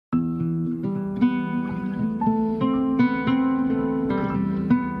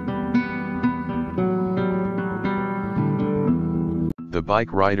the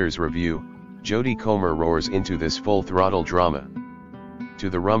Bikeriders review, Jodie Comer roars into this full-throttle drama. To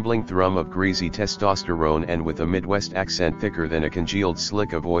the rumbling thrum of greasy testosterone and with a Midwest accent thicker than a congealed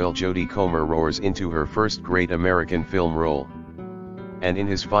slick of oil, Jodie Comer roars into her first great American film role. And in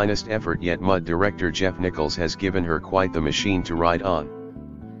his finest effort yet, mud director Jeff Nichols has given her quite the machine to ride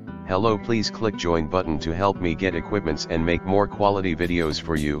on. Hello, please click join button to help me get equipments and make more quality videos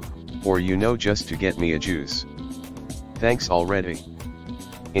for you, or just to get me a juice. Thanks already.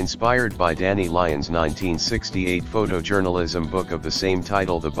 Inspired by Danny Lyon's 1968 photojournalism book of the same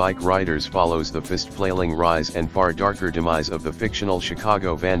title, The Bikeriders follows the fist-flailing rise and far darker demise of the fictional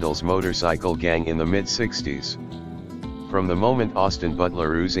Chicago Vandals motorcycle gang in the mid-60s. From the moment Austin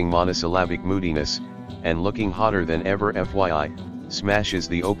Butler, oozing monosyllabic moodiness, and looking hotter than ever FYI, smashes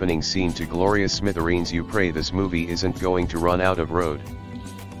the opening scene to glorious smithereens, you pray this movie isn't going to run out of road.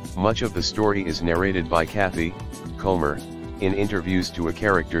 Much of the story is narrated by Kathy Comer, in interviews to a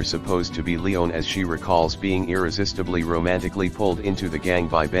character supposed to be Lyon, as she recalls being irresistibly romantically pulled into the gang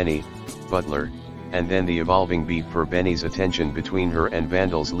by Benny Butler, and then the evolving beef for Benny's attention between her and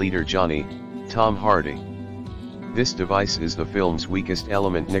Vandals leader Johnny Tom Hardy. This device is the film's weakest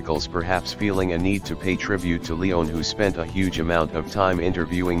element, Nichols perhaps feeling a need to pay tribute to Lyon, who spent a huge amount of time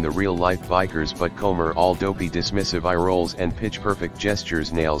interviewing the real-life bikers, but Comer, all dopey dismissive eye rolls and pitch-perfect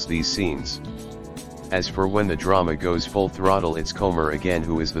gestures, nails these scenes. As for when the drama goes full throttle, it's Comer again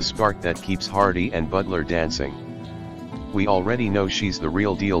who is the spark that keeps Hardy and Butler dancing. We already know she's the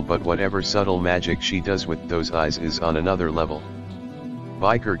real deal, but whatever subtle magic she does with those eyes is on another level.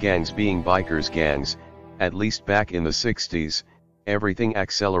 Biker gangs being bikers gangs, at least back in the 60s, everything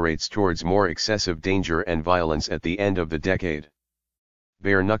accelerates towards more excessive danger and violence at the end of the decade.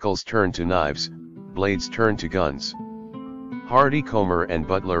 Bare knuckles turn to knives, blades turn to guns. Hardy, Comer and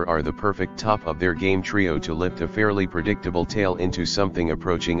Butler are the perfect top of their game trio to lift a fairly predictable tale into something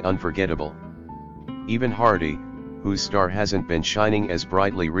approaching unforgettable. Even Hardy, whose star hasn't been shining as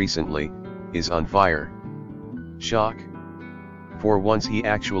brightly recently, is on fire. Shock. For once he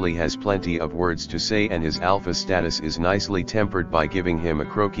actually has plenty of words to say, and his alpha status is nicely tempered by giving him a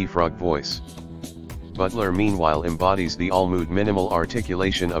croaky frog voice. Butler meanwhile embodies the all-mood minimal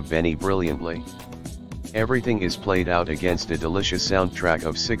articulation of Benny brilliantly. Everything is played out against a delicious soundtrack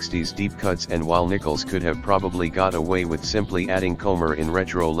of 60s deep cuts, and while Nichols could have probably got away with simply adding Comer in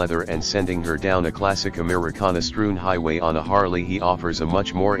retro leather and sending her down a classic Americana-strewn highway on a Harley, he offers a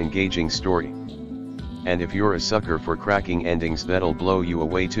much more engaging story. And if you're a sucker for cracking endings, that'll blow you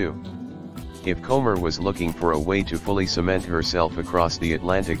away too. If Comer was looking for a way to fully cement herself across the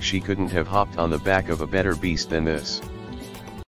Atlantic, she couldn't have hopped on the back of a better beast than this.